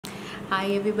Hi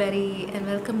everybody and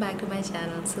welcome back to my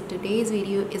channel. So today's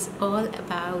video is all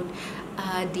about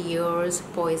Dior's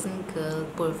Poison Girl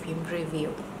perfume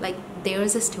review. Like,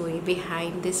 there's a story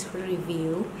behind this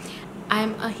review.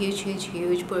 I'm a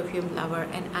huge perfume lover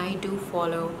and I do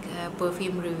follow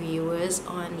perfume reviewers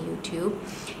on YouTube,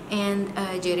 and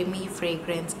Jeremy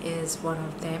Fragrance is one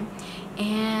of them,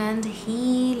 and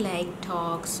he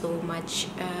talks so much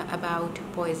about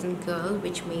Poison Girl,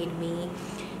 which made me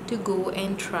to go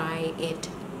and try it.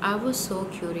 I was so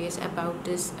curious about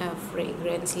this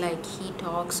fragrance. Like, he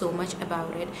talks so much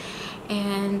about it,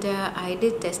 and I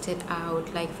did test it out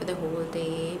for the whole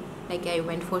day. I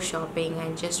went for shopping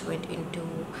and just went into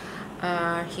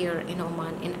here in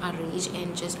Oman in Arij,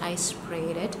 and just I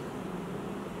sprayed it.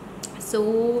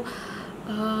 So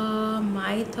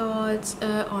my thoughts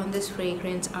on this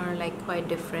fragrance are quite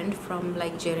different from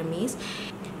Jeremy's.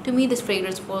 To me, this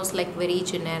fragrance was very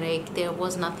generic. There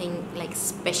was nothing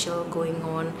special going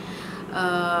on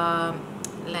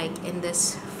in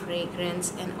this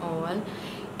fragrance and all.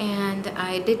 And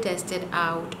I did test it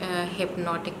out,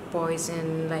 Hypnotic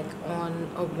Poison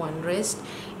on one wrist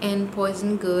and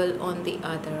Poison Girl on the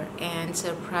other, and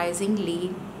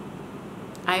surprisingly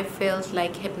I felt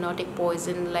Hypnotic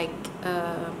Poison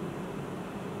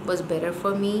was better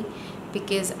for me,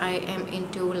 because I am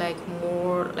into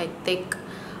more thick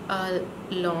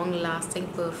long lasting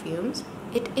perfumes.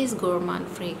 It is gourmand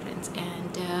fragrance,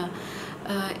 and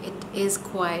it is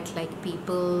quite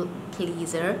people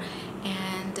pleaser,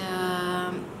 and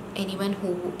anyone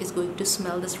who is going to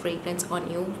smell this fragrance on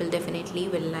you will definitely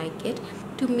like it.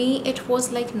 To me, it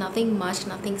was nothing much,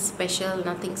 nothing special,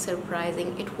 nothing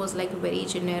surprising. It was very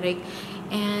generic,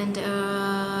 and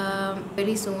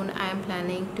very soon I am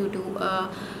planning to do a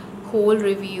whole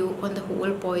review on the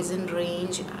whole Poison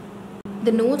range.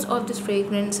 The notes of this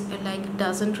fragrance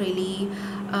doesn't really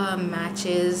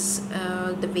matches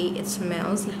the way it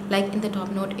smells. In the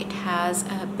top note, it has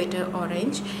a bitter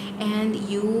orange, and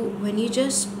when you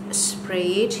just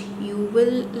spray it, you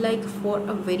will for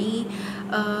a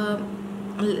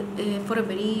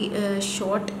very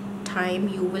short time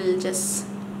you will just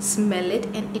smell it,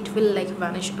 and it will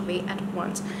vanish away at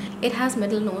once. It has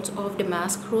middle notes of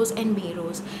damask rose and bay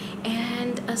rose,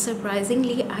 and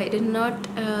surprisingly I did not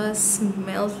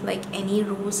smell any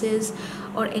roses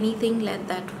or anything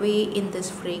that way in this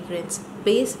fragrance.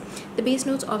 The base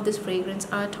notes of this fragrance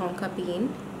are tonka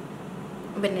bean,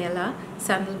 vanilla,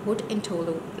 sandalwood and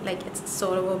tolu. It's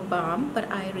sort of a balm,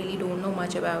 but I really don't know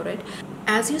much about it.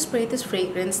 As you spray this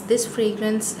fragrance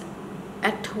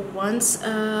at once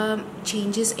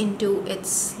changes into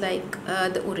its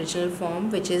the original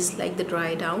form, which is the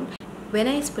dry down. When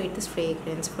I sprayed this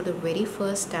fragrance for the very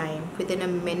first time, within a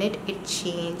minute it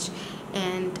changed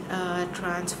and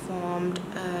transformed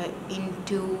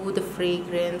into the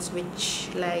fragrance which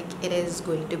it is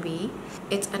going to be.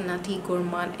 It's a nutty,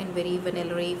 gourmand and very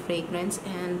vanilla fragrance,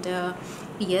 and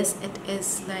yes, it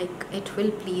is it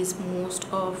will please most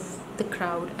of the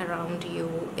crowd around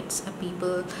you. It's a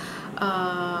people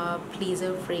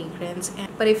pleaser fragrance,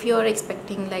 but if you're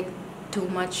expecting too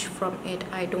much from it,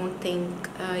 I don't think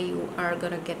you are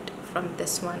gonna get from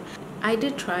this one. I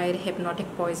did try Hypnotic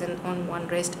Poison on one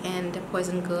wrist and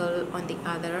Poison Girl on the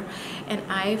other, and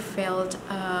I felt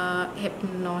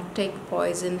Hypnotic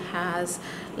Poison has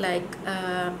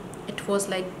it was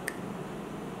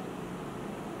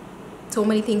so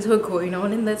many things were going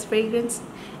on in this fragrance,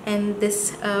 and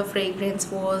this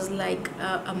fragrance was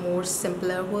a more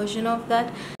simpler version of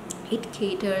that. It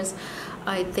caters,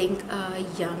 I think, a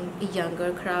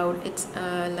younger crowd. It's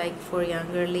for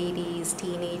younger ladies,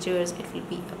 teenagers. It will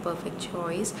be a perfect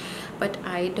choice, but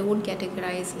I don't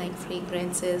categorize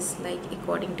fragrances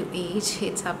according to age.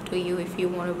 It's up to you. If you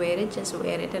want to wear it, just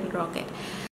wear it and rock it.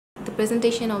 The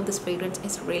presentation of this fragrance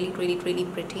is really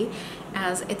pretty,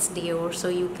 as it's Dior, so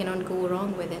you cannot go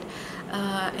wrong with it,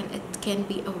 and it can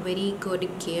be a very good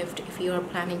gift if you are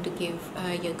planning to give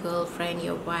your girlfriend,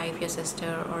 your wife, your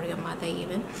sister or your mother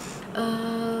even,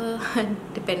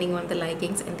 depending on the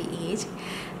likings and the age.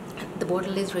 The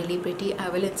bottle is really pretty. I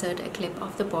will insert a clip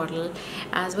of the bottle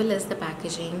as well as the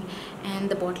packaging, and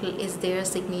the bottle is their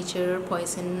signature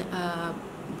Poison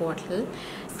bottle.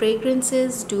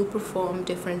 Fragrances do perform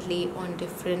differently on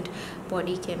different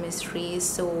body chemistries,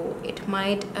 so it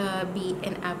might be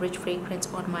an average fragrance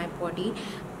on my body,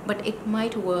 but it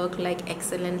might work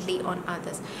excellently on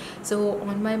others. So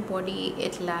on my body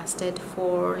it lasted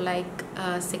for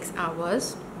 6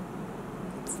 hours,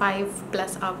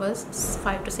 5+ hours,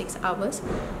 5 to 6 hours.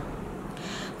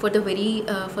 for the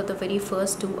very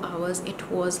first 2 hours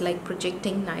it was like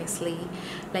projecting nicely,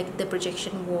 like the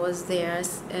projection was there,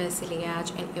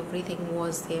 ciliage and everything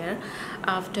was there.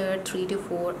 After 3 to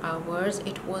 4 hours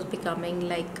it was becoming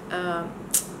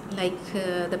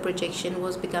the projection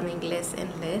was becoming less and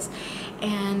less,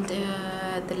 and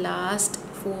the last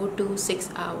 4 to 6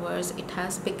 hours it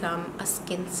has become a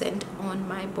skin scent on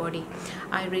my body.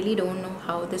 I really don't know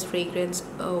how this fragrance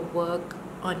work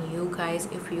on you guys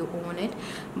if you own it,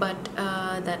 but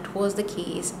that was the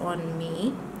case on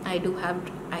me. I do have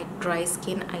dry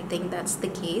skin, I think that's the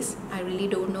case. I really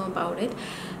don't know about it,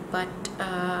 but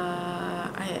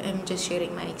I am just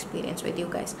sharing my experience with you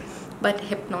guys. But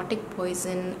Hypnotic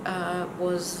Poison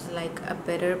was like a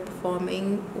better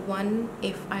performing one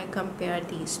if I compare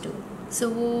these two.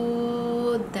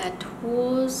 So that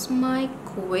was my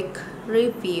quick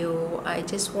review. I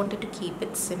just wanted to keep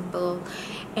it simple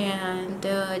and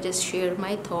just share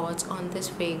my thoughts on this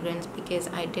fragrance because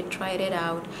I did try it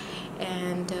out,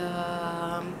 and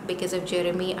because of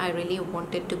Jeremy I really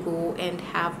wanted to go and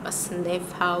have a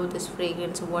sniff how this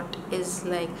fragrance, what is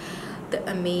like the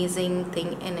amazing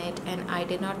thing in it, and I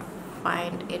did not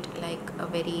find it like a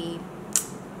very,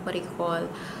 what do you call,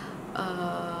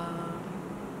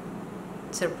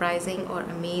 surprising or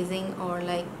amazing or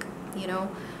like, you know,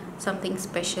 something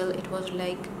special. It was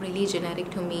like really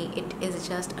generic to me. It is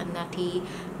just a nutty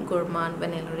gourmand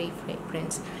vanilla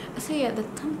fragrance. So yeah,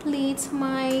 that completes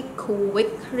my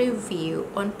quick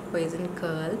review on Poison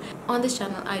Girl. On this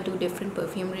channel I do different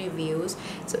perfume reviews,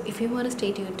 so if you want to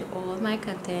stay tuned to all my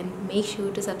content, make sure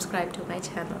to subscribe to my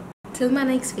channel. Till my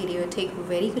next video, take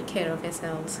very good care of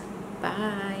yourselves.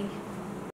 Bye.